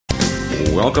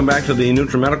Welcome back to the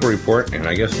Nutrimedical Report, and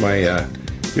I guess my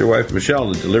dear wife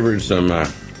Michelle that delivered some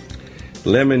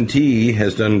lemon tea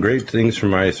has done great things for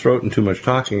my throat and too much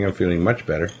talking. I'm feeling much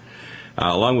better,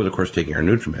 along with, of course, taking our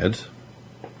Nutrimeds.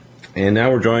 And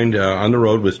now we're joined on the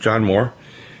road with John Moore,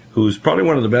 who's probably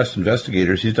one of the best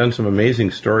investigators. He's done some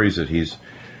amazing stories that he's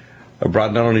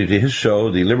brought not only to his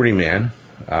show, The Liberty Man,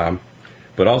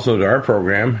 but also to our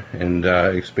program and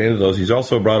expanded those. He's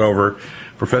also brought over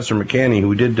Professor McCanney,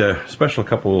 who did a special a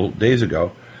couple days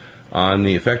ago on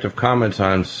the effect of comets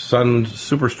on sun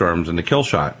superstorms and the kill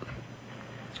shot.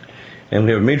 And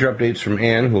we have major updates from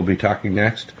Ann, who will be talking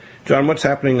next. John, what's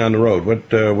happening on the road? What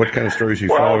kind of stories are you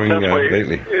following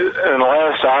lately? In the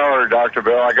last hour, Dr.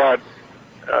 Bill, I got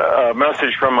a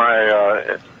message from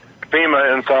my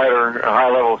FEMA insider, a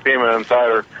high-level FEMA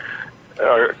insider,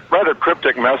 a rather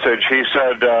cryptic message. He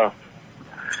said the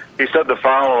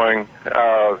following.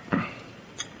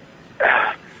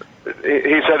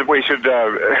 He said we should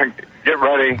get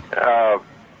ready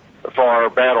for our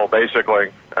battle,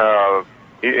 basically.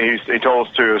 He told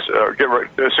us to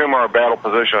assume our battle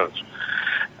positions.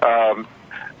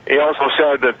 He also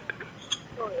said that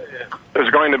there's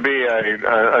going to be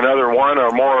another one or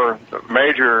more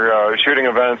major shooting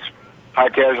events, high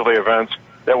casualty events,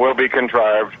 that will be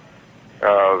contrived.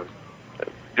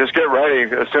 Just get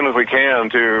ready as soon as we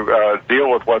can to deal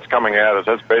with what's coming at us.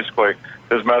 That's basically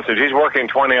his message. He's working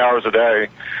 20 hours a day.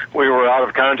 We were out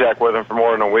of contact with him for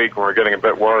more than a week, and we were getting a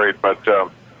bit worried, but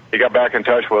he got back in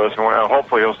touch with us, and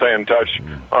hopefully he'll stay in touch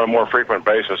on a more frequent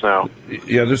basis now.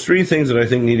 Yeah, there's three things that I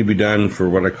think need to be done for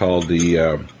what I call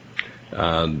the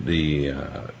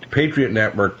Patriot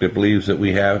Network that believes that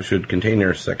we should contain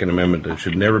our Second Amendment, that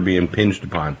should never be impinged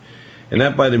upon. And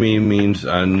that, by the way, means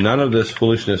none of this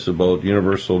foolishness about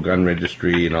universal gun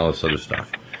registry and all this other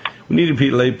stuff. We need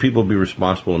to let people be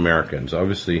responsible Americans.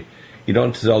 Obviously, you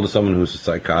don't sell to someone who's a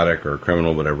psychotic or a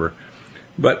criminal, whatever,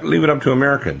 but leave it up to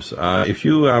Americans. If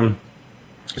you, as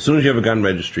soon as you have a gun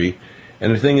registry,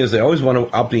 and the thing is, they always want to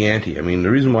up the ante. I mean,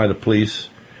 the reason why the police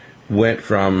went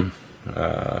from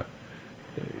regular,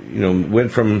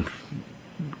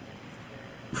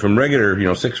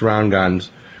 6-round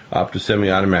guns up to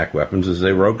semi-automatic weapons is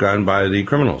they were outgunned by the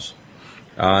criminals.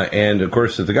 And, of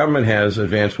course, if the government has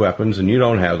advanced weapons and you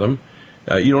don't have them,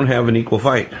 you don't have an equal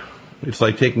fight. It's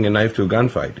like taking a knife to a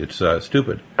gunfight. It's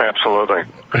stupid. Absolutely.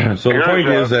 So the point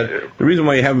is that the reason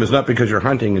why you have them is not because you're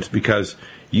hunting. It's because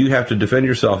you have to defend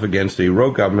yourself against a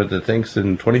rogue government that thinks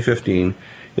in 2015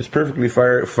 it's perfectly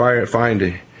fine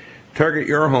to target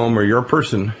your home or your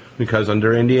person, because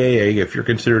under NDAA, if you're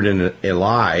considered an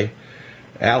ally,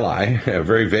 a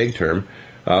very vague term,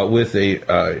 with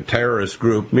a terrorist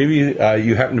group, maybe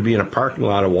you happen to be in a parking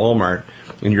lot of Walmart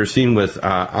and you're seen with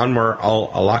Anwar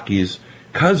al-Awlaki's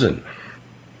cousin,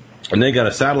 and they got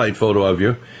a satellite photo of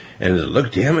you, and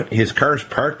look, damn it, his car's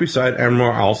parked beside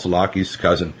Anwar al-Awlaki's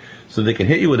cousin, so they can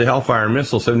hit you with a Hellfire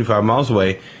missile 75 miles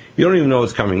away. You don't even know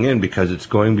it's coming in because it's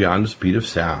going beyond the speed of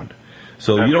sound.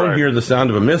 So you don't hear the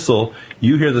sound of a missile,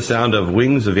 you hear the sound of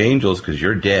wings of angels because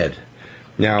you're dead.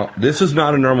 Now, this is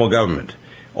not a normal government.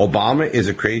 Obama is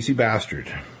a crazy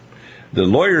bastard. The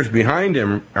lawyers behind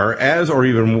him are as or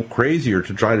even crazier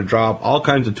to try to draw up all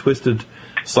kinds of twisted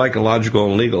psychological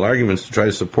and legal arguments to try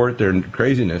to support their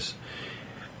craziness.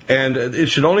 And it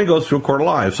should only go through a court of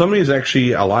law. If somebody is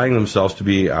actually allying themselves to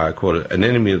be, quote, an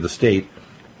enemy of the state,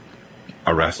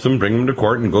 arrest them, bring them to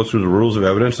court, and go through the rules of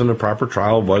evidence and a proper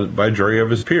trial by a jury of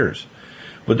his peers.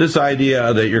 But this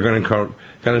idea that you're going to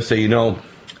kind of say,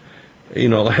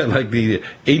 like the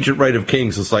ancient right of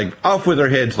kings, it's like off with their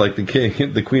heads, like the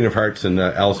king, the Queen of Hearts in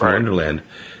Alice in Wonderland.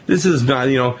 This is not,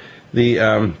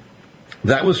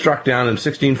 that was struck down in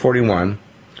 1641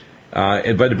 by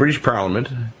the British Parliament,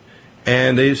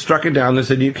 and they struck it down. They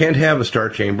said you can't have a Star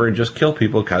Chamber and just kill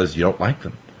people because you don't like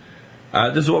them.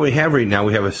 This is what we have right now.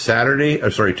 We have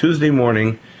a Tuesday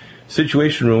morning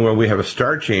situation room where we have a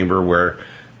Star Chamber where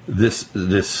this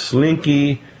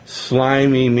slinky,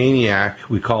 slimy maniac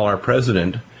we call our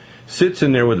president sits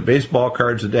in there with the baseball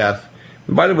cards of death.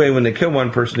 And by the way, when they kill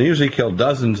one person, they usually kill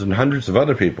dozens and hundreds of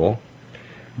other people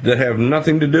that have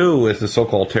nothing to do with the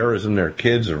so-called terrorism. Their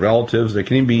kids or relatives. They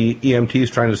can even be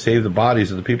EMTs trying to save the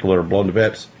bodies of the people that are blown to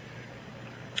bits.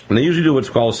 And they usually do what's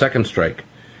called a second strike.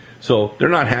 So they're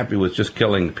not happy with just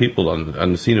killing people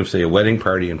on the scene of, say, a wedding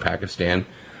party in Pakistan.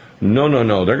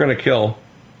 No. They're going to kill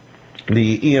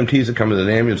the EMTs that come in an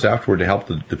ambulance afterward to help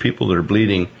the people that are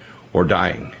bleeding or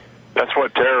dying. That's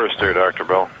what terrorists do, Dr.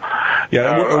 Bill.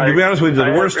 Yeah, to be honest with you,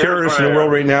 the worst terrorists in the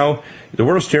world right now, the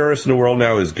worst terrorists in the world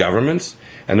now is governments,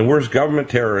 and the worst government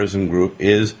terrorism group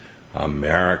is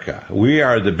America. We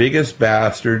are the biggest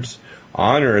bastards.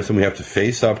 on Earth, and we have to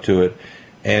face up to it.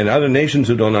 And other nations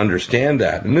who don't understand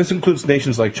that, and this includes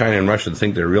nations like China and Russia that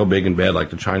think they're real big and bad, like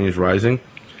the Chinese rising.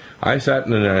 I sat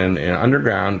in an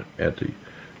underground at the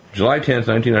July 10th,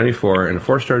 1994, and a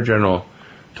 4-star general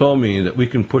told me that we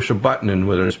can push a button and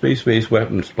with our space-based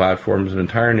weapons platforms, an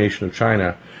entire nation of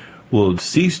China will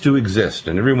cease to exist,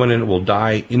 and everyone in it will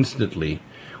die instantly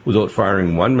without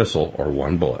firing one missile or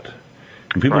one bullet.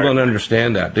 And people don't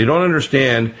understand that. They don't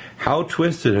understand how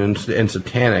twisted and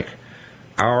satanic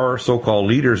our so-called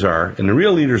leaders are, and the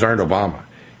real leaders aren't Obama.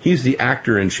 He's the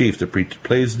actor-in-chief that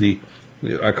plays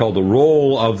I call the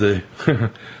role of the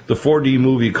 4D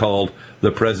movie called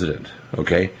The President,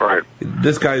 okay? Right.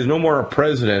 This guy is no more a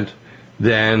president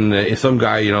than some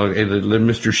guy,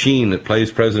 Mr. Sheen that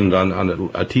plays president on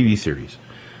a TV series.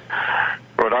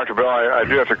 Well, Dr. Bill, I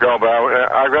do have to go, but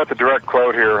I've got the direct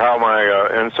quote here, how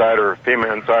my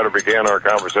female insider began our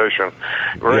conversation.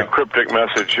 Very cryptic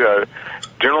message.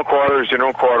 General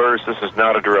quarters, this is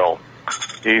not a drill.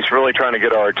 He's really trying to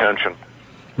get our attention.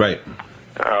 Right.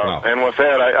 Wow. And with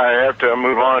that, I have to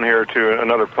move on here to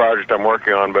another project I'm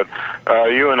working on, but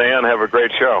you and Ann have a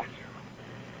great show.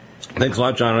 Thanks a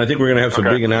lot, John. I think we're going to have some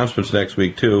big announcements next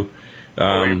week, too.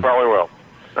 You probably will.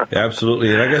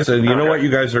 Absolutely. And I guess, you know what, you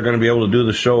guys are going to be able to do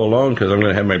the show alone because I'm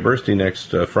going to have my birthday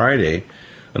next Friday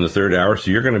on the 3rd hour,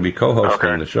 so you're going to be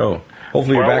co-hosting the show.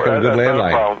 Hopefully you're back on a good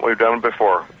landline. No, we've done it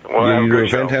before. You do a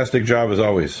fantastic job, as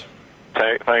always.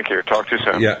 Thank you. Talk to you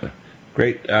soon. Yeah.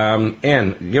 Great.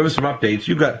 Ann, give us some updates.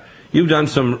 You've done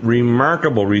some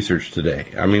remarkable research today.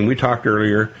 I mean, we talked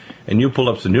earlier, and you pulled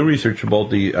up some new research about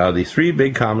the 3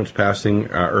 big comets passing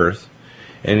Earth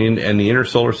and the inner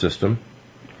solar system.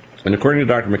 And according to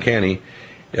Dr. McCanney,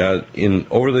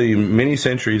 over the many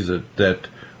centuries that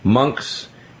monks,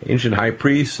 ancient high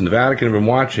priests, and the Vatican have been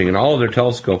watching, and all of their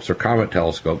telescopes are comet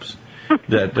telescopes,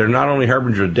 that they're not only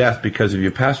harbinger of death, because if you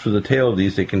pass through the tail of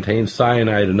these, they contain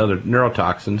cyanide and other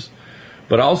neurotoxins,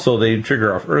 but also they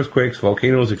trigger off earthquakes,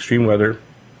 volcanoes, extreme weather,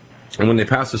 and when they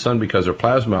pass the sun, because they're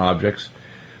plasma objects,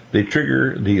 they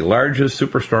trigger the largest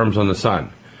superstorms on the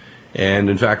sun. And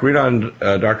in fact, read on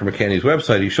Dr. McCanney's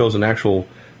website, he shows an actual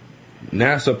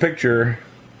NASA picture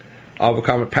of a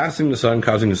comet passing the sun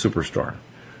causing a superstorm.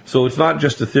 So it's not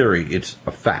just a theory, it's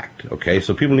a fact, okay?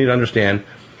 So people need to understand,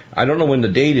 I don't know when the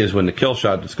date is when the kill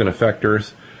shot that's going to affect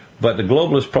Earth, but the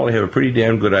globalists probably have a pretty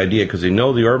damn good idea because they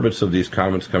know the orbits of these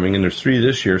comets coming in. There's 3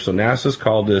 this year, so NASA's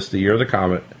called this the year of the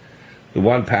comet. The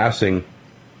one passing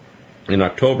in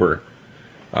October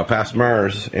past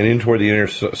Mars and in toward the inner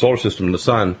solar system, the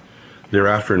sun,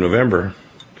 thereafter in November,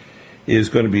 is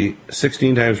going to be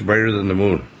 16 times brighter than the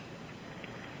moon.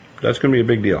 That's going to be a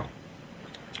big deal.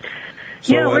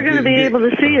 So, we're going to be able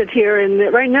to see it here,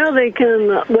 and right now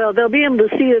they'll be able to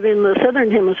see it in the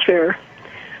southern hemisphere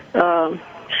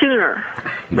sooner.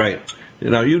 Right.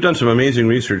 Now, you've done some amazing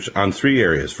research on 3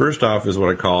 areas. First off is what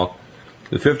I call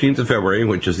the 15th of February,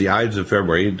 which is the Ides of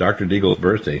February, Dr. Deagle's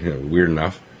birthday, weird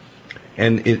enough.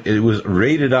 And it was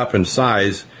rated up in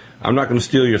size. I'm not going to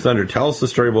steal your thunder. Tell us the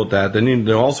story about that. Then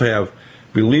they also have,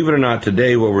 believe it or not,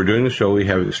 today while we're doing the show, we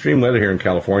have extreme weather here in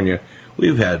California.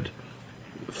 We've had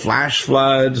flash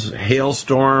floods,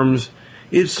 hailstorms.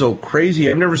 It's so crazy.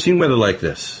 I've never seen weather like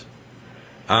this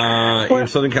in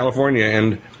Southern California.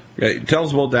 And tell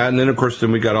us about that. And then, of course,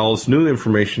 we got all this new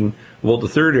information about the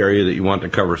 3rd area that you want to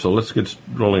cover. So let's get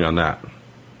rolling on that.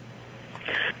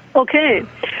 Okay.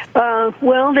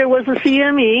 There was a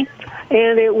CME,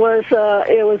 and it was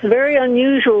a very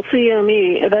unusual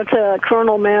CME. That's a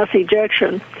coronal mass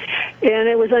ejection. And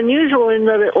it was unusual in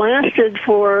that it lasted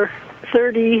for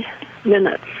 30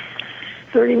 minutes.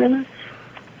 30 minutes?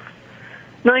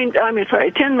 10 minutes.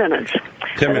 10 minutes.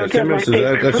 10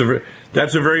 minutes.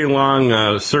 That's a very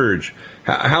long surge.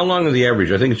 How long is the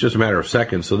average? I think it's just a matter of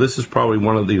seconds. So this is probably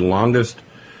one of the longest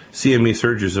CME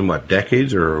surges in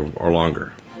decades or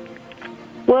longer?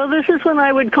 Well, this is what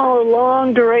I would call a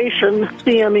long duration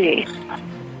CME.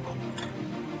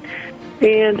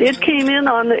 And it came in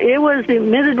it was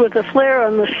emitted with a flare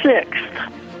on the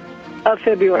 6th of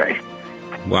February.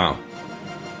 Wow.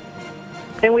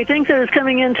 And we think that it's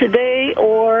coming in today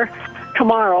or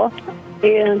tomorrow,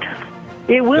 and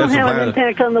it will have an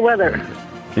impact on the weather.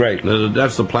 Right.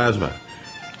 That's the plasma.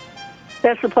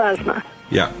 That's the plasma.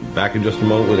 Yeah. Back in just a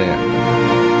moment with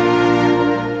Ann.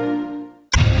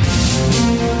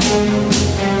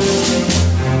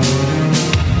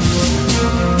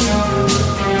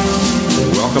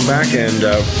 Welcome back,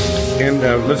 and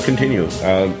let's continue.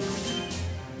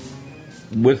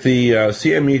 With the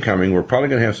CME coming, we're probably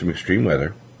going to have some extreme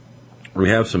weather. We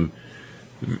have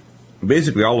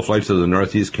basically all the flights to the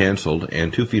Northeast canceled,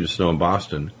 and 2 feet of snow in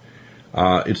Boston.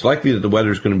 it's likely that the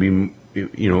weather is going to be,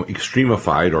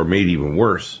 extremified or made even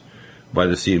worse by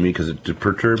the CME because it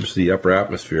perturbs the upper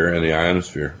atmosphere and the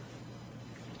ionosphere.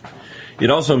 It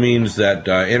also means that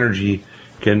energy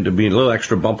can be a little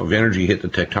extra bump of energy hit the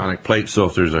tectonic plate. So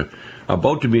if there's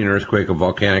about to be an earthquake, a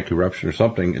volcanic eruption or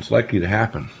something, it's likely to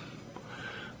happen.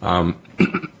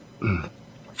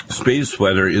 Space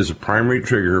weather is a primary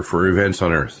trigger for events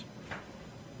on Earth.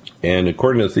 And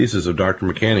according to the thesis of Dr.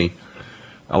 McCanney,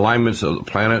 alignments of the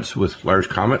planets with large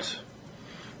comets,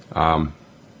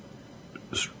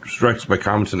 strikes by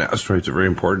comets and asteroids are very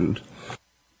important.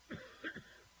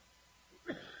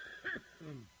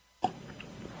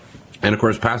 And of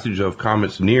course, passage of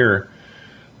comets near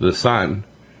the sun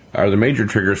are the major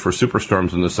triggers for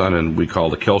superstorms in the sun, and we call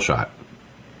the kill shot.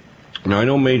 Now, I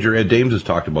know Major Ed Dames has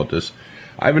talked about this.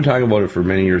 I've been talking about it for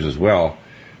many years as well,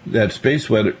 that space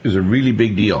weather is a really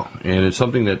big deal, and it's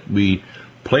something that we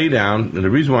play down. And the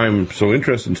reason why I'm so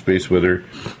interested in space weather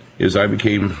is I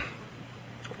became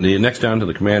the next down to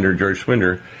the commander, George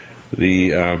Schwinder,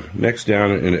 the next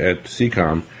down at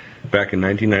CCOM back in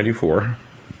 1994.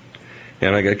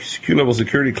 And I got Q-level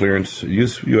security clearance,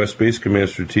 U.S. Space Command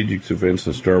Strategic Defense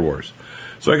and Star Wars.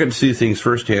 So I got to see things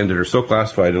firsthand that are so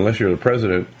classified, unless you're the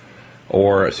president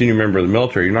or a senior member of the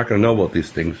military, you're not going to know about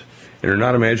these things, and they're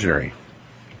not imaginary.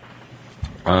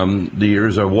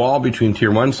 There's a wall between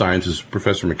Tier 1 science, as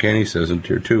Professor McCanney says, and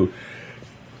Tier 2.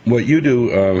 What you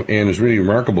do, Ann, is really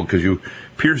remarkable because you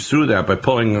pierce through that by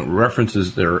pulling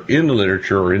references that are in the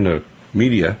literature or in the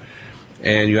media,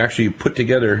 and you actually put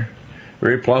together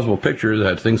very plausible picture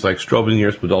that things like strobing the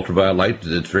Earth with ultraviolet light,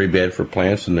 that's very bad for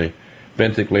plants and the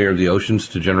benthic layer of the oceans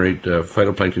to generate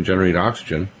phytoplankton, generate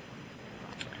oxygen,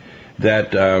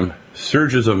 that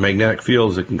surges of magnetic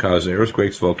fields that can cause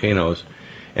earthquakes, volcanoes,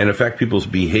 and affect people's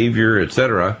behavior,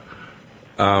 etc.,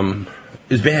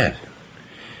 is bad.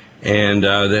 And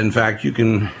that, in fact, you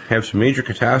can have some major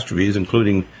catastrophes,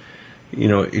 including,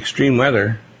 extreme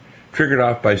weather, triggered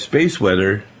off by space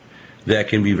weather, that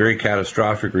can be very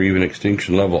catastrophic or even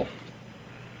extinction level.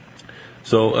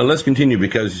 So let's continue,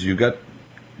 because you've got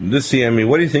this CME.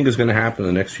 What do you think is going to happen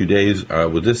in the next few days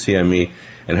with this CME,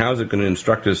 and how is it going to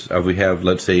instruct us if we have,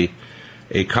 let's say,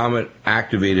 a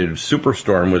comet-activated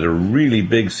superstorm with a really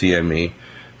big CME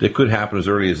that could happen as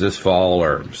early as this fall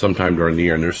or sometime during the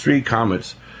year? And there's 3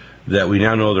 comets that we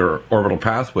now know their orbital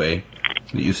pathway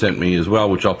that you sent me as well,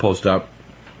 which I'll post up,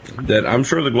 that I'm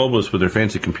sure the globalists with their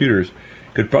fancy computers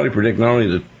could probably predict not only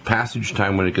the passage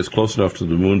time when it gets close enough to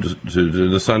the moon, to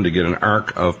the sun, to get an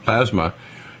arc of plasma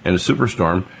and a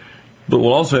superstorm, but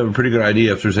we'll also have a pretty good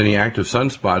idea if there's any active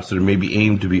sunspots that are maybe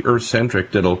aimed to be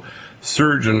Earth-centric that'll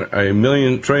surge in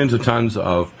trillions of tons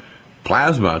of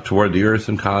plasma toward the Earth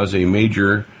and cause a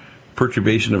major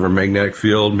perturbation of our magnetic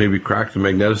field, maybe crack the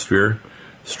magnetosphere,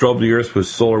 strobe the Earth with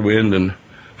solar wind and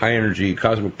high-energy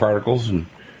cosmic particles and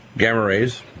gamma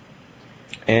rays,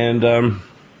 and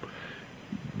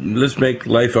let's make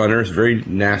life on Earth very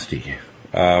nasty.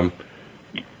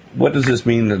 What does this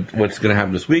mean, that what's going to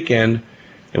happen this weekend,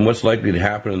 and what's likely to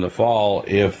happen in the fall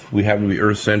if we happen to be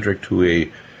Earth-centric to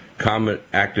a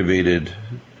comet-activated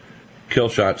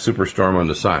kill-shot superstorm on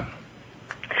the sun?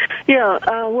 Yeah,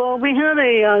 well, we had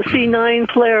a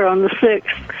C9 flare on the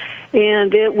 6th,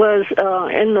 and it was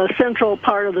in the central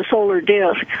part of the solar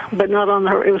disk, but not on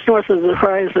the, it was north of the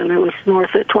horizon. It was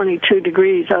north at 22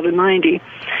 degrees out of 90.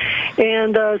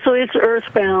 And so it's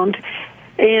earthbound,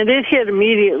 and it hit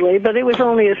immediately, but it was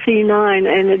only a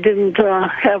C9, and it didn't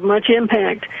have much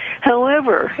impact.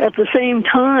 However, at the same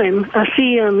time, a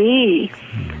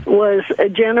CME was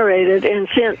generated and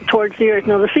sent towards the Earth.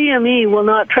 Now, the CME will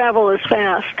not travel as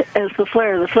fast as the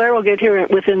flare. The flare will get here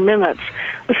within minutes.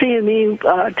 The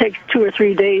CME takes 2 or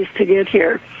 3 days to get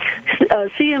here.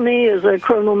 CME is a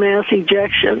coronal mass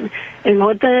ejection, and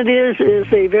what that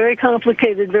is a very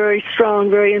complicated, very strong,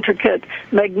 very intricate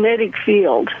magnetic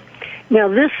field. Now,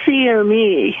 this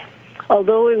CME,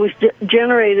 although it was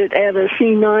generated at a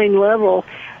C9 level,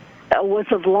 was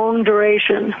of long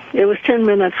duration. It was 10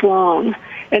 minutes long.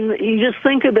 And you just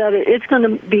think about it, it's going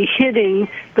to be hitting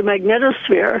the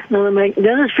magnetosphere. Now, the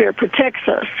magnetosphere protects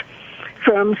us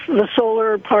from the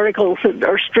solar particles that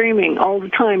are streaming all the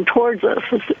time towards us.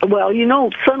 Well,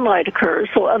 sunlight occurs,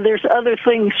 so there's other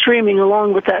things streaming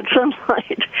along with that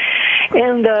sunlight.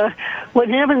 And what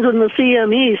happens when the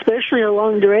CME, especially a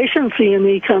long-duration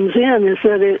CME, comes in is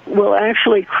that it will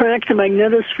actually crack the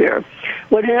magnetosphere.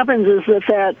 What happens is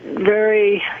that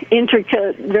very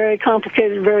intricate, very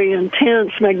complicated, very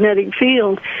intense magnetic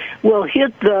field will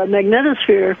hit the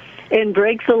magnetosphere and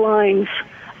break the lines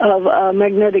of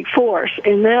magnetic force,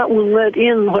 and that will let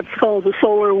in what's called the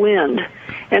solar wind.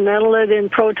 and that'll let in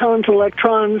protons,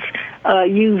 electrons,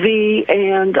 UV,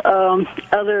 and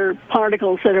other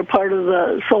particles that are part of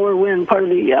the solar wind, part of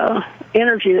the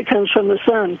energy that comes from the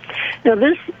sun. Now,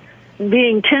 this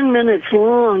being 10 minutes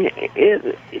long,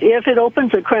 if it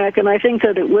opens a crack, and I think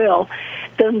that it will,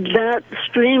 then that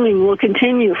streaming will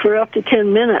continue for up to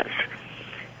 10 minutes.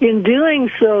 In doing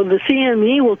so, the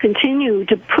CME will continue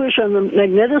to push on the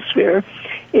magnetosphere,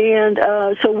 and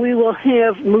so we will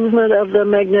have movement of the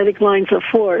magnetic lines of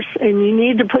force. And you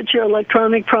need to put your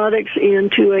electronic products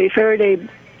into a Faraday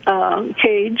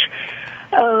cage.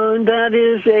 That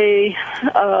is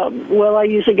I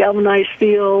use a galvanized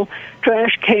steel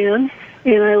trash can,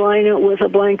 and I line it with a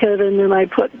blanket, and then I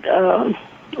put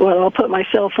I'll put my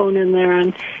cell phone in there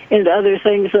and other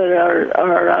things that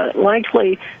are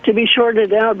likely to be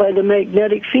shorted out by the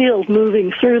magnetic field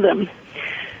moving through them.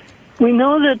 We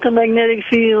know that the magnetic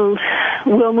field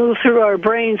will move through our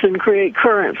brains and create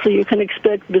current, so you can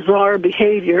expect bizarre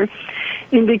behavior.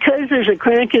 And because there's a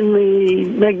crack in the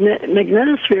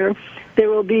magnetosphere, there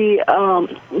will be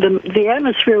the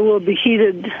atmosphere will be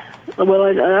heated. Well,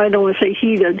 I don't want to say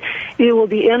heated. It will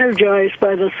be energized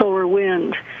by the solar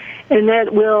wind, and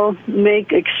that will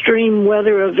make extreme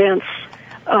weather events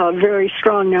very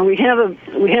strong. Now we have a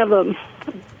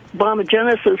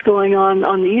bombogenesis going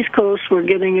on the East Coast. We're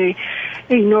getting a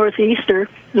nor'easter,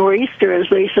 as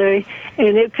they say,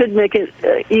 and it could make it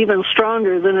even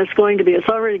stronger than it's going to be. It's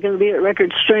already going to be at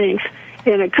record strength,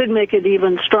 and it could make it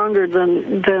even stronger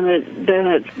than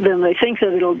they think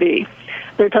that it'll be.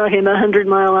 They're talking about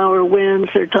 100-mile-an-hour winds.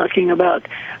 They're talking about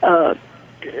a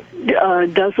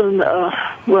dozen,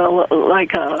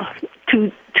 like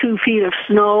 2 feet of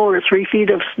snow or 3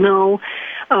 feet of snow.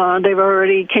 They've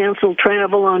already canceled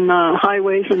travel on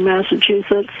highways in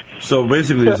Massachusetts. So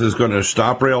basically, this is going to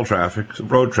stop road traffic.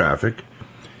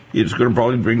 It's going to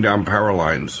probably bring down power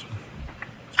lines.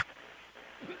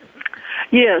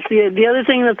 Yes, the other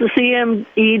thing that the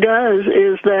CME does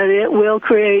is that it will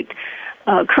create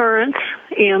currents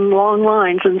in long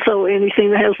lines, and so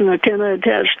anything that has an antenna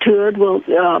attached to it will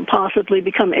possibly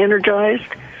become energized.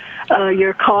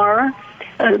 Your car,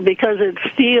 because it's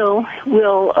steel,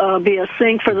 will be a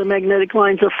sink for the magnetic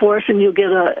lines of force, and you'll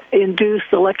get a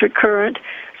induced electric current.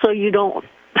 So you don't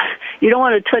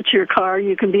want to touch your car.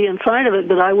 You can be inside of it,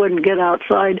 but I wouldn't get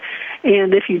outside.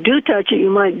 And if you do touch it,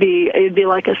 it'd be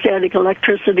like a static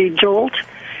electricity jolt,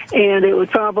 and it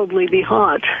would probably be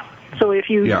hot. So if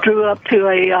you drew up to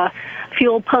a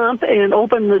fuel pump and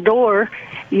opened the door,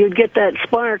 you'd get that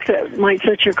spark that might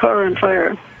set your car on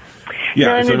fire.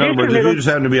 Yeah, so in other words, if you just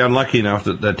happen to be unlucky enough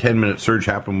that that 10-minute surge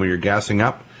happened when you're gassing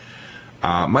up,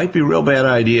 might be a real bad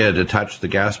idea to touch the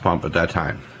gas pump at that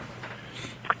time.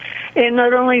 And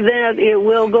not only that, it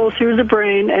will go through the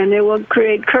brain, and it will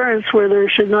create currents where there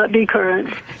should not be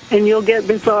currents, and you'll get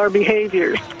bizarre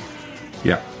behaviors.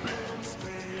 Yeah.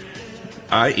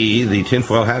 I.e., the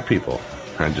tinfoil hat people.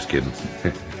 I'm just kidding.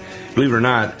 Believe it or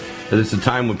not, that it's a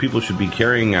time when people should be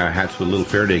carrying hats with a little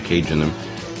Faraday cage in them,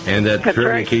 and that That's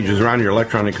Faraday right. cages around your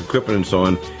electronic equipment and so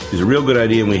on is a real good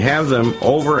idea, and we have them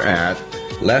over at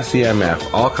Less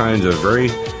EMF, all kinds of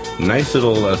very nice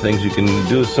little things. You can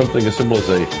do something as simple as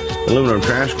a aluminum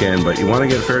trash can, but you want to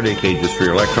get Faraday cages for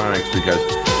your electronics because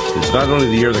it's not only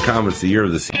the year of the comet, it's the year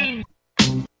of the sea.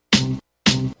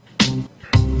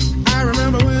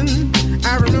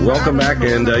 Welcome back,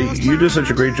 and you do such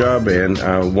a great job, and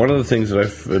one of the things that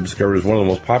I've discovered is one of the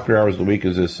most popular hours of the week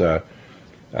is this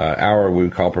hour we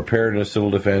call Preparedness,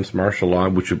 Civil Defense, Martial Law,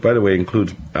 which, by the way,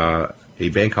 includes a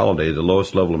bank holiday. The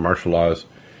lowest level of martial law is,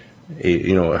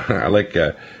 I like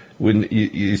when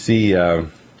you see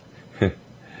some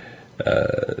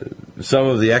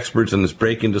of the experts in this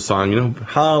break into song,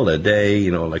 holiday,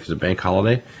 like it's a bank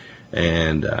holiday,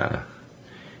 and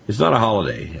it's not a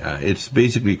holiday. It's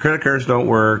basically credit cards don't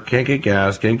work, can't get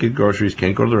gas, can't get groceries,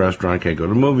 can't go to the restaurant, can't go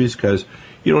to movies because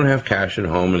you don't have cash at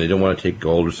home and they don't want to take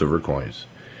gold or silver coins.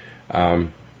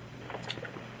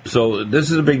 So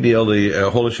this is a big deal, the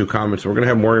whole issue of comments. We're going to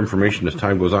have more information as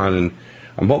time goes on, and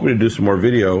I'm hoping to do some more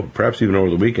video, perhaps even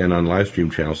over the weekend on live stream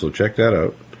channel, so check that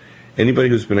out. Anybody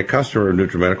who's been a customer of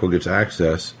Nutrimedical gets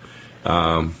access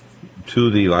to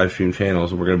the live stream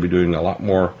channels, and we're going to be doing a lot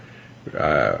more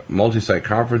multi-site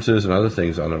conferences and other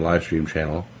things on the live stream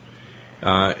channel.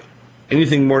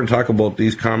 Anything more to talk about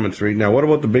these comments right now? What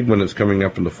about the big one that's coming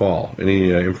up in the fall?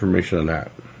 Any information on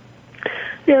that?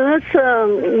 Yeah, that's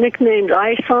nicknamed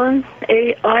ISON,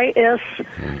 ISON,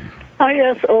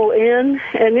 and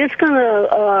it's going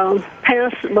to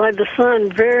pass by the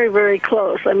sun very, very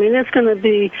close. I mean, it's going to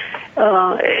be,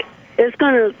 it's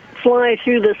going to fly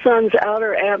through the sun's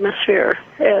outer atmosphere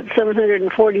at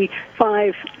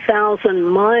 745,000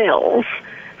 miles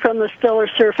from the stellar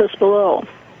surface below.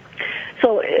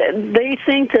 So they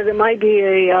think that it might be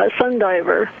a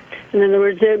sundiver. In other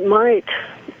words, it might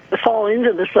fall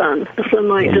into the sun. The sun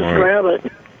might just grab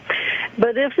it.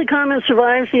 But if the comet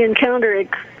survives the encounter,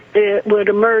 it would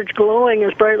emerge glowing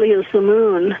as brightly as the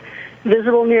moon,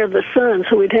 visible near the sun.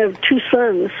 So we'd have two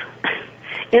suns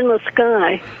in the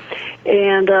sky.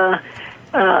 And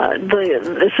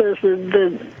it says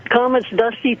the comet's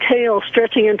dusty tail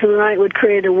stretching into the night would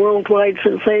create a worldwide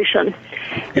sensation.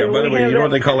 Yeah, by the way, you know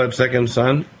what they call that second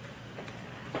sun?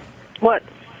 What?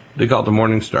 They call it the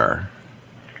morning star.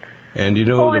 And you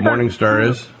know who the morning star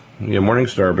is? Yeah, morning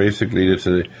star, basically,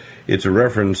 it's a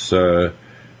reference to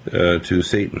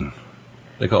Satan.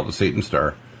 They call it the Satan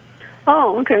star.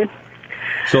 Oh, okay.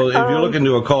 So if you look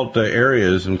into occult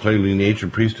areas, including the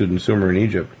ancient priesthood in Sumer and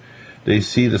Egypt, they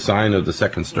see the sign of the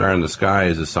second star in the sky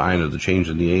as a sign of the change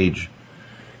in the age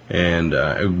and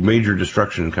a major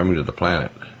destruction coming to the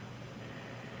planet.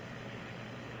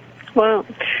 Wow.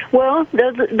 Well,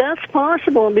 that's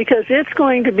possible because it's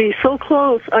going to be so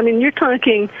close. I mean, you're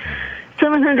talking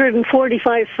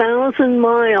 745,000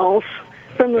 miles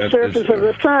from the surface of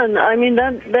the sun. I mean,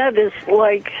 that is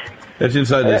like... That's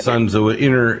inside the sun's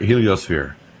inner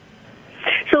heliosphere.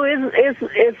 So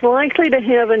it's likely to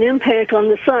have an impact on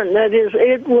the sun. That is,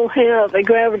 it will have a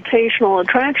gravitational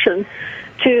attraction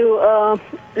to,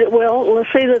 well,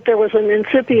 let's say that there was an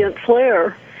incipient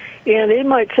flare, and it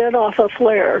might set off a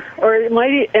flare. Or it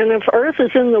might, and if Earth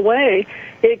is in the way,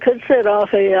 it could set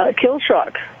off a kill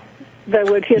shock that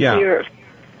would hit the Earth.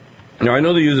 Now, I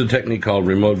know they use a technique called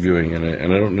remote viewing, and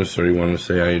I don't necessarily want to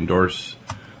say I endorse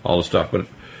all the stuff, but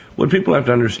what people have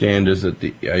to understand is that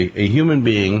a human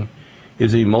being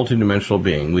is a multidimensional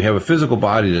being. We have a physical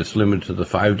body that's limited to the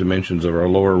 5 dimensions of our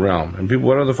lower realm. And people,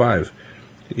 what are the 5?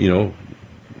 You know,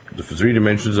 the 3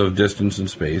 dimensions of distance and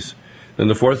space. Then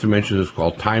the 4th dimension is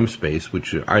called time-space,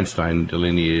 which Einstein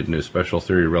delineated in his special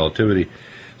theory of relativity.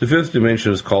 The 5th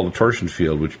dimension is called the torsion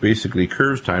field, which basically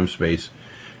curves time-space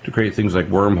to create things like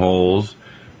wormholes,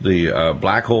 the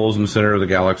black holes in the center of the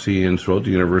galaxy and throughout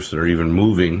the universe that are even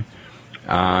moving.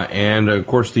 And, of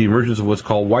course, the emergence of what's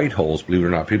called white holes, believe it or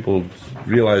not. People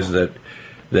realize that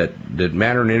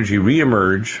matter and energy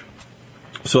reemerge.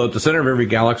 So at the center of every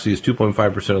galaxy is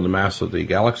 2.5% of the mass of the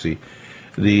galaxy.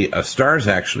 The stars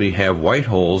actually have white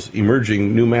holes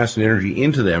emerging new mass and energy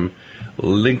into them,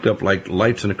 linked up like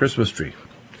lights in a Christmas tree.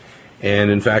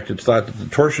 And, in fact, it's thought that the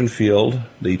torsion field,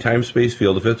 the time-space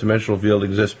field, the 5th dimensional field,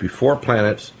 exists before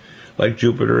planets like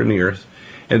Jupiter and the Earth,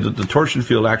 and that the torsion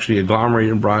field actually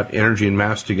agglomerated and brought energy and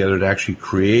mass together to actually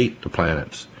create the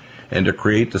planets and to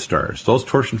create the stars. Those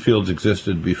torsion fields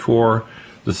existed before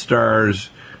the stars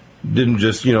didn't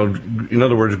just, you know, in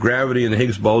other words, gravity and the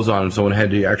Higgs boson, and someone had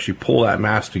to actually pull that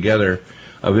mass together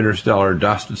of interstellar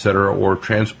dust, etc., or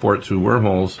transport through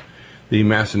wormholes the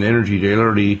mass and energy to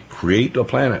literally create the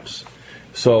planets.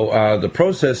 So the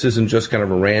process isn't just kind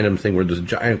of a random thing where there's a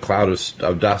giant cloud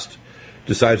of dust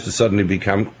decides to suddenly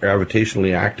become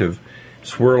gravitationally active,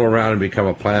 swirl around and become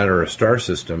a planet or a star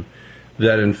system.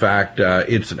 That, in fact,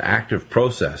 it's an active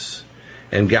process.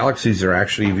 And galaxies are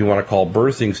actually, if you want to call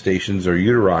birthing stations or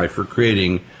uteri for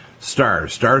creating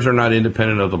stars. Stars are not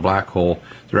independent of the black hole.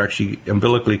 They're actually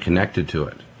umbilically connected to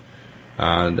it.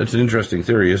 That's an interesting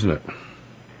theory, isn't it?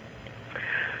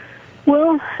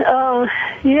 Well,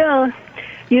 yeah.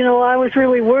 You know, I was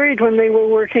really worried when they were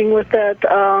working with that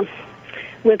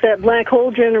black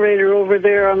hole generator over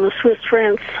there on the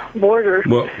Swiss-France border.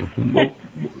 Well,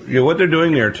 you know, what they're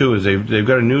doing there, too, is they've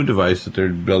got a new device that they're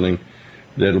building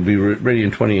that'll be ready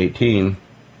in 2018,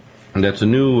 and that's a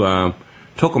new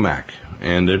tokamak.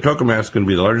 And the tokamak's going to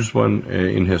be the largest one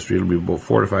in history. It'll be about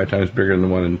 4 to 5 times bigger than the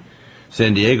one in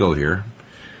San Diego here.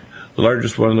 The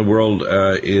largest one in the world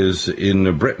is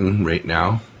in Britain right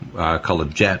now, called a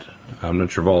JET. I'm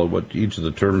not sure of all what each of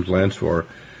the terms stands for,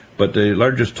 but the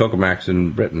largest tokamak's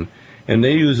in Britain. And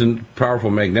they use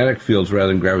powerful magnetic fields rather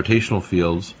than gravitational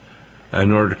fields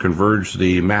in order to converge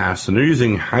the mass. And they're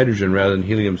using hydrogen rather than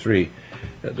helium-3.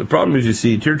 The problem is, you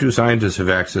see, Tier 2 scientists have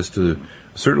access to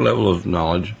a certain level of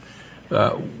knowledge.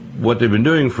 What they've been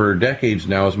doing for decades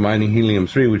now is mining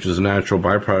helium-3, which is a natural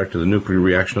byproduct of the nuclear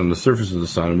reaction on the surface of the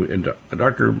sun. And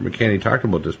Dr. McCanney talked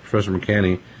about this, Professor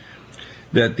McCanney,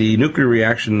 that the nuclear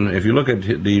reaction, if you look at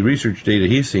the research data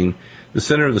he's seen, the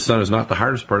center of the sun is not the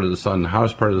hardest part of the sun. The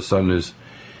hottest part of the sun is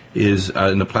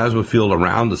in the plasma field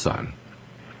around the sun.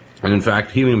 And in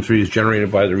fact, helium-3 is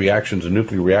generated by the reactions, the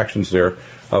nuclear reactions there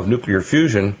of nuclear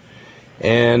fusion.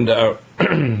 And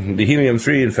the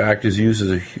helium-3, in fact, is used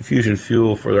as a fusion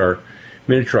fuel for our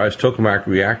miniaturized tokamak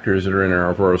reactors that are in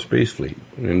our Aurora space fleet.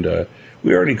 And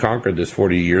we already conquered this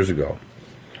 40 years ago.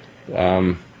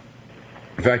 The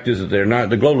fact is that they're not,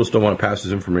 the globalists don't want to pass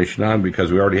this information on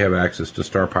because we already have access to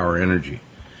star power energy.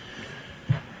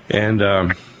 And,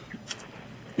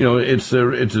 you know, it's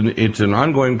an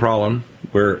ongoing problem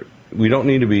where we don't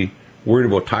need to be worried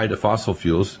about tied to fossil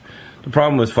fuels. The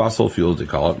problem with fossil fuels, they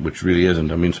call it, which really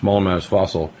isn't. I mean, small amounts of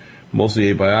fossil,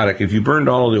 mostly abiotic. If you burned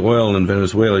all of the oil in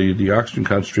Venezuela, the oxygen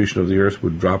concentration of the earth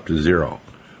would drop to zero,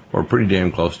 or pretty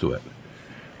damn close to it.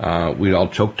 We'd all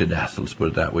choke to death, let's put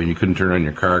it that way. And you couldn't turn on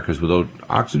your car because without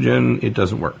oxygen, it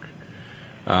doesn't work.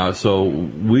 So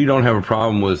we don't have a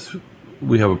problem with,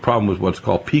 we have a problem with what's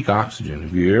called peak oxygen.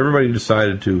 If everybody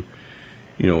decided to,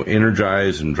 you know,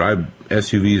 energize and drive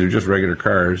SUVs or just regular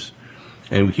cars,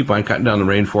 and we keep on cutting down the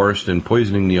rainforest and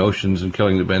poisoning the oceans and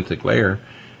killing the benthic layer,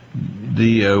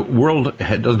 the world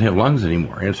doesn't have lungs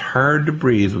anymore. And it's hard to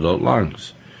breathe without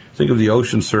lungs. Think of the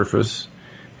ocean surface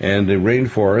and the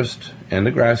rainforest and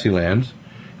the grassy lands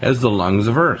as the lungs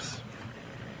of Earth.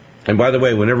 And by the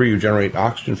way, whenever you generate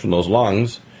oxygen from those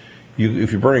lungs,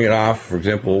 if you're burning it off, for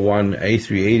example, one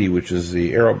A380, which is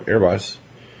the Airbus,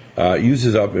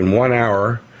 uses up in 1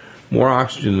 hour more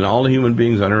oxygen than all the human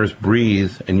beings on Earth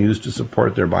breathe and use to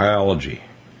support their biology.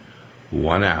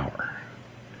 1 hour.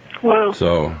 Wow.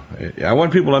 So I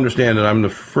want people to understand that I'm the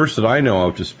first that I know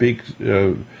of to speak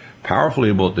powerfully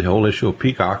about the whole issue of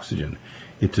peak oxygen.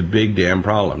 It's a big damn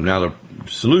problem. Now, the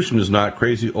solution is not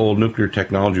crazy old nuclear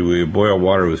technology where you boil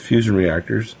water with fusion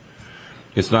reactors.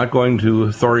 It's not going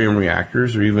to thorium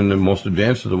reactors or even the most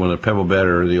advanced of the one, the Pebble Bed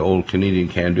or the old Canadian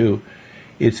Can-Do.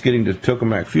 It's getting to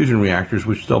tokamak fusion reactors,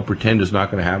 which they'll pretend is not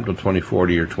going to happen until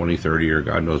 2040 or 2030 or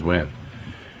God knows when.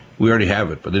 We already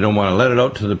have it, but they don't want to let it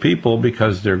out to the people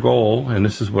because their goal, and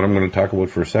this is what I'm going to talk about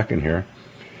for a second here,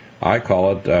 I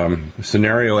call it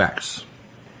Scenario X.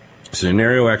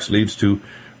 Scenario X leads to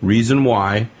Reason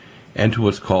Y and to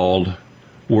what's called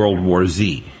World War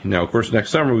Z. Now, of course,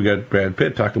 next summer we got Brad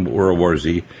Pitt talking about World War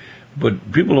Z,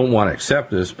 but people don't want to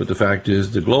accept this, but the fact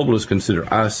is the globalists consider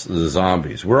us the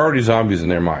zombies. We're already zombies in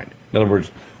their mind. In other words,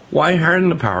 why harden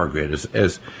the power grid?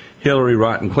 As Hillary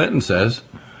Rotten Clinton says,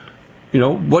 you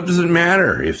know, what does it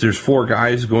matter if there's 4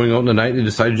 guys going out in the night and they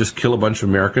decide to just kill a bunch of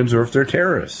Americans or if they're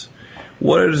terrorists?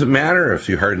 What does it matter if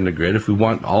you harden the grid, if we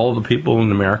want all the people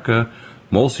in America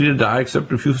mostly to die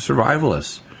except a few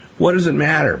survivalists? What does it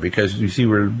matter? Because you see,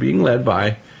 we're being led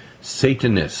by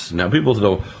Satanists. Now, people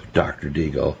know, Dr.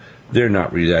 Deagle, they're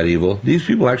not really that evil. These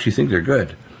people actually think they're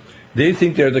good. They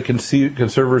think they're the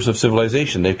conservers of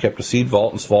civilization. They've kept a seed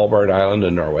vault in Svalbard Island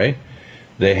in Norway.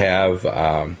 They have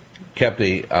kept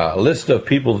a list of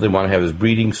people that they want to have as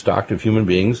breeding stock of human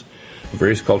beings,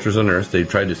 various cultures on Earth. They've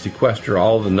tried to sequester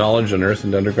all the knowledge on Earth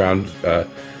and underground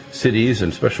cities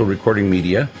and special recording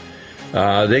media.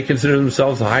 They consider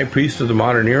themselves the high priest of the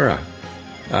modern era.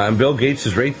 And Bill Gates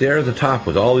is right there at the top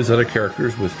with all these other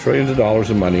characters with trillions of dollars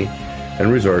of money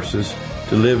and resources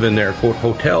to live in their, quote,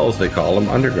 hotels, they call them,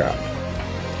 underground.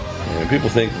 And people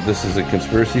think that this is a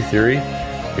conspiracy theory.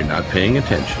 You're not paying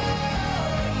attention.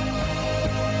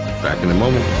 Back in a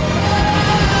moment.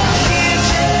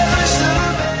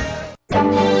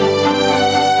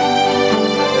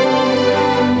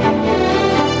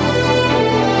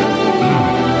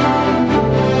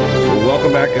 So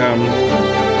welcome back.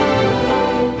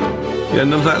 Yeah, in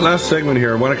that last segment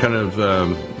here, I want to kind of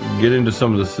get into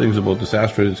some of the things about this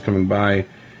asteroid that's coming by.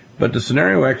 But the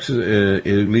Scenario X, it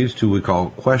leads to what we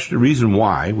call reason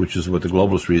why, which is what the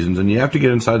globalist reasons. And you have to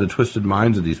get inside the twisted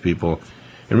minds of these people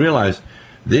and realize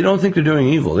they don't think they're doing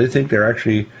evil. They think they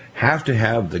actually have to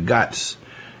have the guts,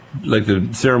 like the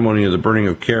ceremony of the burning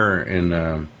of Care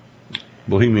in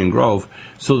Bohemian Grove,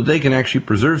 so that they can actually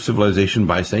preserve civilization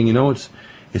by saying, you know,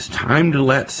 it's time to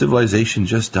let civilization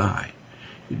just die.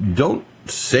 Don't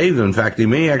save them. In fact, they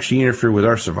may actually interfere with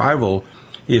our survival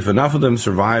if enough of them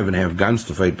survive and have guns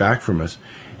to fight back from us.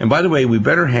 And by the way, we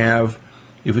better have,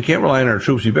 if we can't rely on our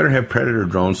troops, we better have Predator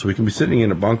drones so we can be sitting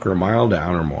in a bunker a mile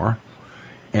down or more,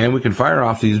 and we can fire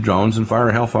off these drones and fire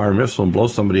a Hellfire missile and blow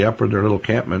somebody up or their little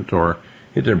encampment or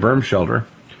hit their berm shelter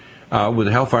with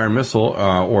a Hellfire missile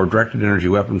or directed energy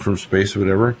weapon from space or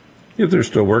whatever, if they're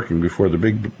still working before the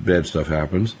big bad stuff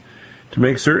happens, to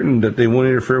make certain that they won't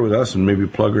interfere with us and maybe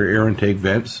plug our air intake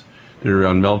vents that are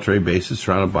on military bases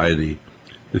surrounded by the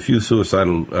few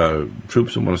suicidal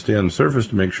troops that want to stay on the surface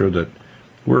to make sure that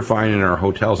we're fine in our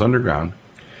hotels underground.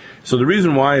 So the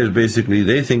reason why is basically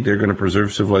they think they're going to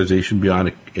preserve civilization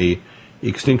beyond a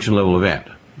extinction level event,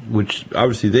 which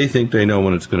obviously they think they know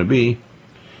when it's going to be.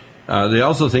 They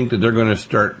also think that they're going to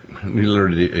start,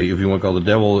 literally, if you want to call it, the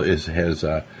devil has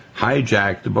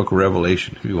hijacked the book of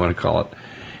Revelation, if you want to call it.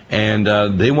 And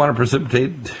they want to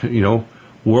precipitate,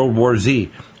 World War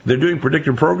Z. They're doing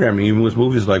predictive programming, even with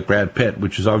movies like Brad Pitt,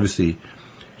 which is obviously,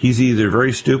 he's either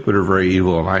very stupid or very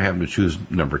evil, and I happen to choose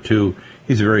number 2.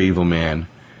 He's a very evil man.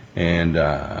 And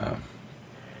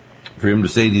for him to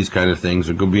say these kind of things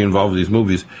or go be involved with these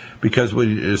movies, because what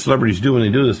celebrities do when they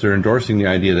do this, they're endorsing the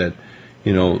idea that,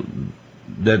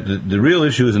 that the real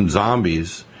issue isn't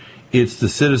zombies, it's the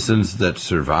citizens that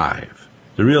survive.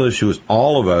 The real issue is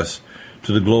all of us,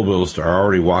 to the globalists, are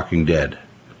already walking dead.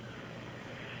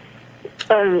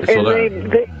 And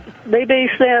they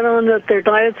base that on that their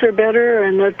diets are better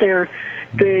and that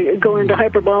they go into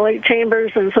hyperbolic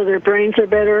chambers, and so their brains are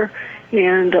better.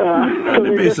 And so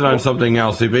they base it on something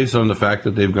else. They base it on the fact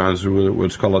that they've gone through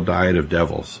what's called a diet of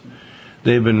devils.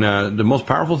 They've been the most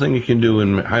powerful thing you can do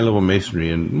in high-level masonry,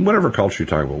 and whatever culture you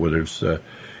talk about, whether it's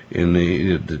in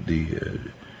the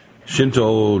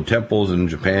Shinto temples in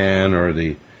Japan, or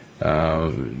the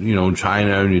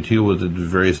China, and you deal with the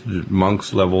various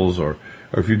monks levels, or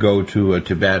if you go to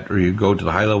Tibet, or you go to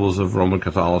the high levels of Roman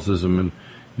Catholicism and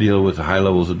deal with the high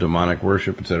levels of demonic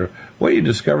worship, etc. What you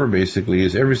discover basically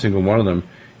is every single one of them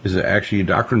is actually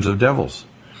doctrines of devils.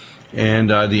 And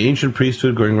the ancient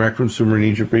priesthood, going back from Sumer in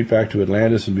Egypt right back to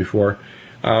Atlantis and before,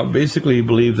 basically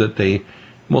believe that the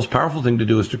most powerful thing to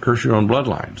do is to curse your own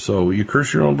bloodline. So you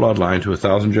curse your own bloodline to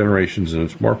 1,000 generations, and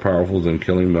it's more powerful than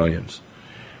killing millions.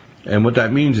 And what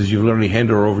that means is you've literally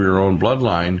handed over your own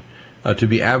bloodline to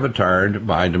be avatared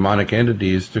by demonic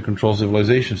entities to control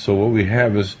civilization. So what we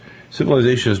have is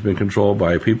civilization has been controlled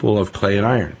by people of clay and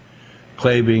iron.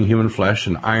 Clay being human flesh,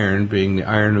 and iron being the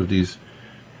iron of these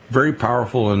very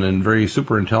powerful and then very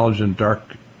super intelligent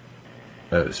dark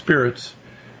spirits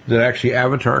that actually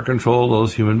avatar control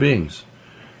those human beings,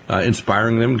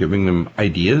 inspiring them, giving them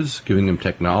ideas, giving them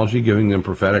technology, giving them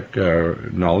prophetic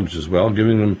knowledge as well,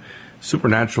 giving them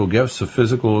supernatural gifts of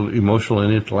physical, emotional,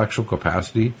 and intellectual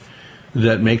capacity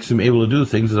that makes them able to do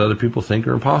things that other people think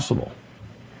are impossible.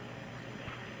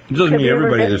 It doesn't mean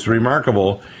everybody that's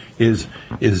remarkable is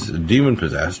demon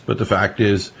possessed, but the fact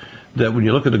is that when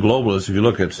you look at the globalists, if you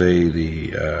look at, say,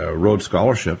 the Rhodes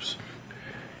Scholarships,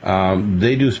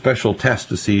 they do special tests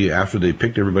to see, after they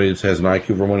picked everybody that has an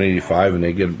IQ over 185 and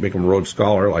they make them a Rhodes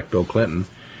Scholar, like Bill Clinton,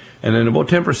 and then about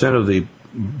 10% of the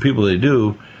people they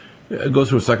do go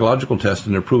through a psychological test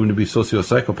and they're proven to be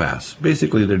sociopsychopaths.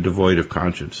 Basically, they're devoid of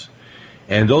conscience.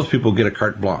 And those people get a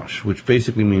carte blanche, which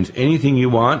basically means anything you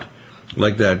want,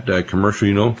 like that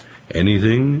commercial,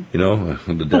 anything,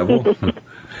 the devil.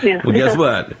 Yeah. Well, guess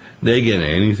what? They get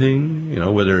anything,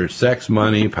 whether it's sex,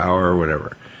 money, power, or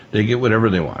whatever. They get whatever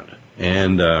they want.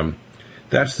 And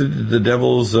that's the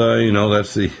devil's,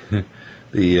 that's the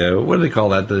what do they call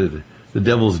that? The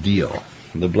devil's deal,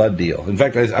 the blood deal. In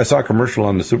fact, I saw a commercial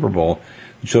on the Super Bowl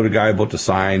that showed a guy about to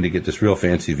sign to get this real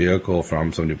fancy vehicle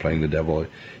from somebody playing the devil.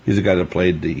 He's the guy that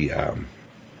played the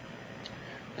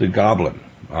Goblin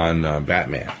on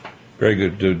Batman. Very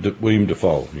good. William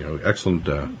Dafoe, excellent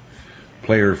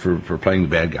player for playing the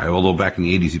bad guy, although back in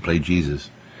the 80s he played Jesus.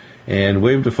 And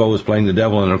William Dafoe was playing the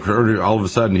devil, and all of a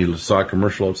sudden he saw a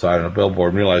commercial outside on a billboard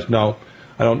and realized, no,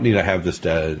 I don't need to have this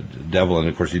devil. And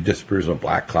of course he disappears in a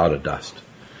black cloud of dust.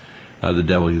 The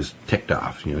devil, he was ticked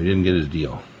off. He didn't get his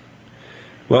deal.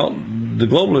 Well, the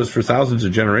globalists for thousands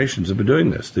of generations have been doing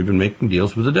this. They've been making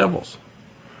deals with the devils.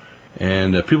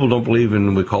 And people don't believe in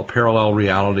what we call parallel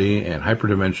reality and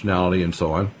hyperdimensionality and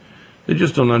so on. They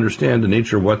just don't understand the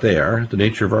nature of what they are, the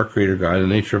nature of our Creator God, the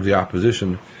nature of the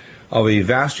opposition of a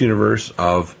vast universe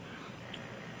of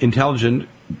intelligent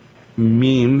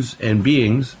memes and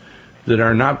beings that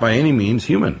are not by any means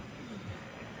human.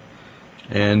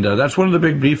 And that's one of the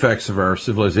big defects of our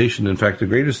civilization. In fact, the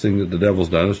greatest thing that the devil's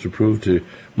done is to prove to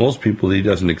most people that he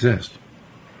doesn't exist.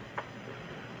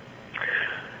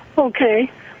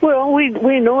 Okay. Well,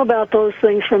 we know about those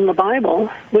things from the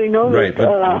Bible. We know right,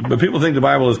 that. But people think the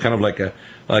Bible is kind of like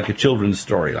a children's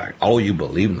story. Like, oh, you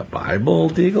believe in the Bible,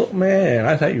 Deagle? Man,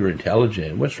 I thought you were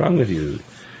intelligent. What's wrong with you?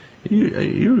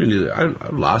 You really,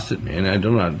 I've lost it, man. I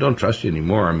don't trust you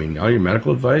anymore. I mean, all your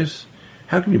medical advice.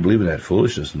 How can you believe in that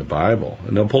foolishness in the Bible?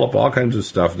 And they'll pull up all kinds of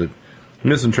stuff that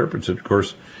misinterprets it. Of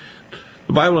course,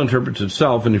 the Bible interprets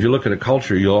itself, and if you look at a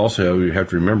culture, you have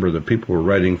to remember that people were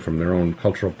writing from their own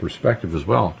cultural perspective as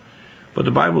well. But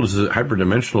the Bible is a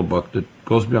hyperdimensional book that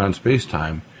goes beyond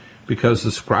space-time, because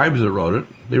the scribes that wrote it,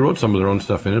 they wrote some of their own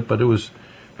stuff in it, but it was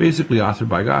basically authored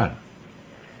by God.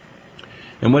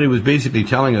 And what he was basically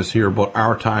telling us here about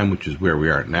our time, which is where we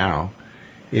are now,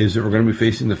 is that we're going to be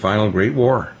facing the final Great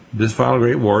War. This final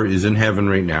great war is in heaven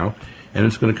right now, and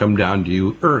it's going to come down to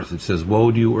you, earth. It says,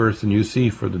 woe to you, earth, and you sea,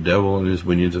 for the devil and his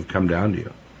minions have come down to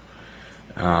you.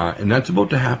 And that's about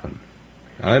to happen.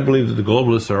 I believe that the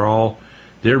globalists are all,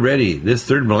 they're ready. This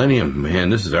third millennium, man,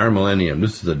 this is our millennium.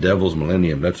 This is the devil's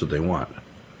millennium. That's what they want.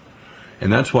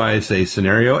 And that's why I say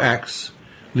scenario X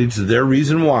leads to their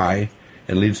reason Y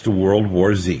and leads to World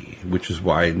War Z, which is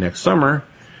why next summer,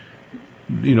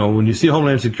 you know, when you see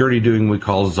Homeland Security doing what we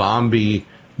call zombie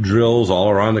drills all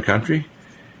around the country,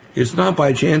 it's not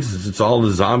by chance. It's all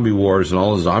the zombie wars and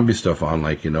all the zombie stuff on,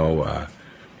 like, you know,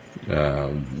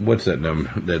 what's that name?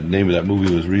 That name of that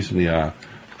movie was recently, I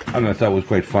don't know, I thought it was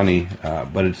quite funny,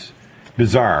 but it's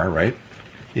bizarre, right?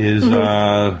 Is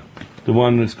the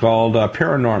one that's called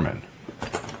Paranorman.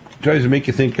 Tries to make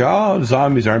you think, oh,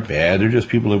 zombies aren't bad. They're just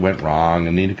people that went wrong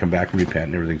and need to come back and repent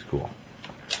and everything's cool.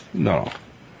 No.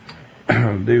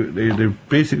 They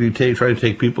basically try to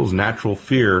take people's natural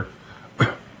fear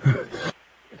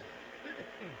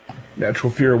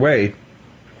away.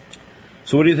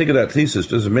 So what do you think of that thesis?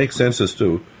 Does it make sense as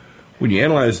to, when you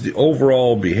analyze the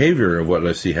overall behavior of what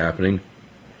I see happening,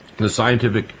 the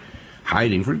scientific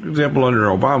hiding, for example, under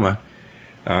Obama,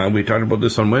 we talked about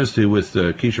this on Wednesday with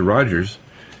Keisha Rogers,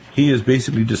 he has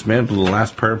basically dismantled the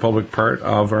last public part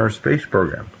of our space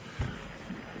program.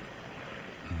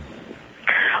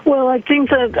 Well, I think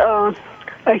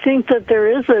that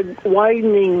there is a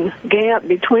widening gap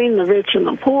between the rich and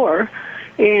the poor,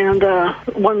 and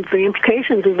one of the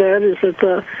implications of that is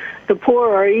that the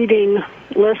poor are eating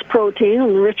less protein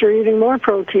and the rich are eating more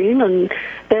protein, and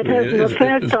that has an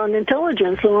effect on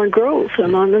intelligence and on growth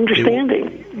and on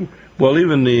understanding. Well,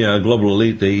 even the global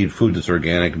elite, they eat food that's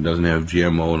organic and doesn't have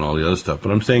GMO and all the other stuff.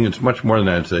 But I'm saying it's much more than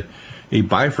that. It's a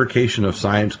bifurcation of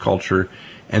science, culture,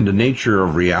 and the nature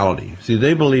of reality. See,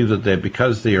 they believe that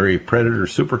because they are a predator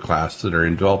superclass that are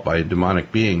enveloped by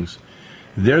demonic beings,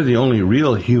 they're the only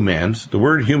real humans. The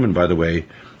word human, by the way,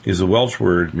 is a Welsh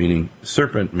word meaning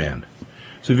serpent men.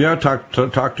 So if you have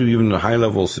talk to even the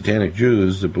high-level satanic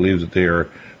Jews that believe that they are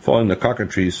following the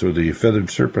cockatrice or the feathered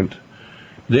serpent,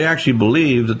 they actually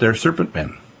believe that they're serpent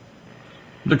men.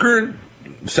 The current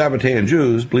Sabbatean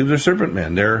Jews believe they're serpent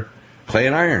men. They're clay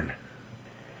and iron.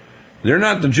 They're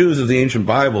not the Jews of the ancient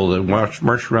Bible that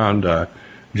marched around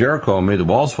Jericho and made the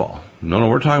walls fall. No,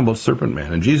 we're talking about serpent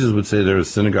men. And Jesus would say they're a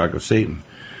synagogue of Satan.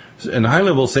 And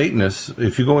high-level Satanists,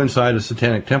 if you go inside a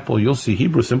satanic temple, you'll see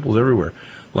Hebrew symbols everywhere.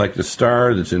 Like the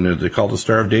star that's in there, they call it the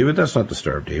Star of David. That's not the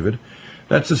Star of David.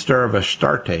 That's the Star of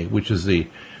Astarte, which is the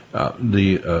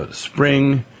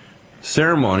spring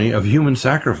ceremony of human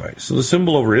sacrifice. So the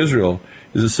symbol over Israel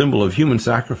is a symbol of human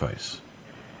sacrifice.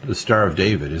 The Star of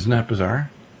David. Isn't that bizarre?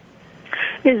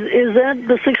 Is that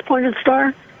the six-pointed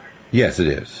star? Yes, it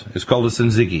is. It's called a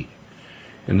Sinzigi.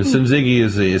 And the Sinzigi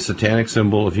is a satanic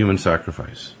symbol of human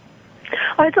sacrifice.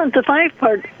 I thought the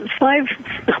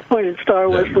five-pointed star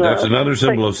was... That's another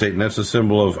symbol of Satan. That's a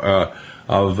symbol of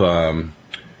the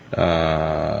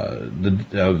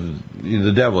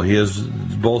devil. He has,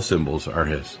 both symbols are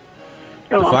his.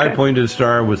 The five-pointed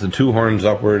star with the two horns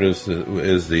upward is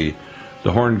the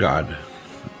horn god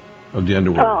of the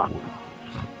underworld.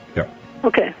 Yeah.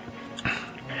 Okay.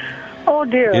 Oh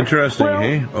dear. Interesting,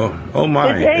 hey? Oh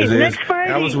my. Next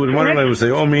Friday. Alice would Wonderland would say,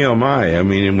 oh me, oh my. I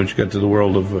mean, when you get to the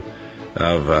world of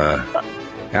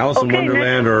Alice in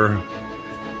Wonderland, or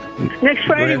next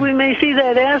Friday we may see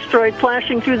that asteroid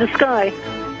flashing through the sky.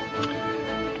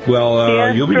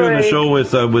 Well, you'll be doing the show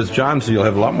with John, so you'll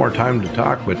have a lot more time to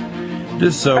talk. But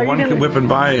this one whipping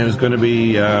by is going to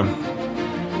be 5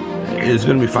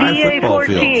 football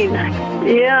fields.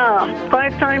 Yeah,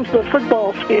 5 times the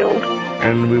football field.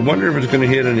 And we wonder if it's going to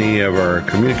hit any of our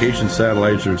communication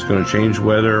satellites, or it's going to change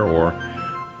weather, or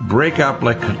break up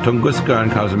like Tunguska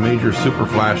and cause a major super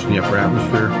flash in the upper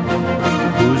atmosphere.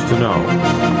 Who's to know?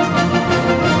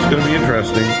 It's going to be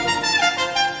interesting.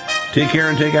 Take care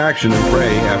and take action and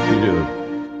pray after you do.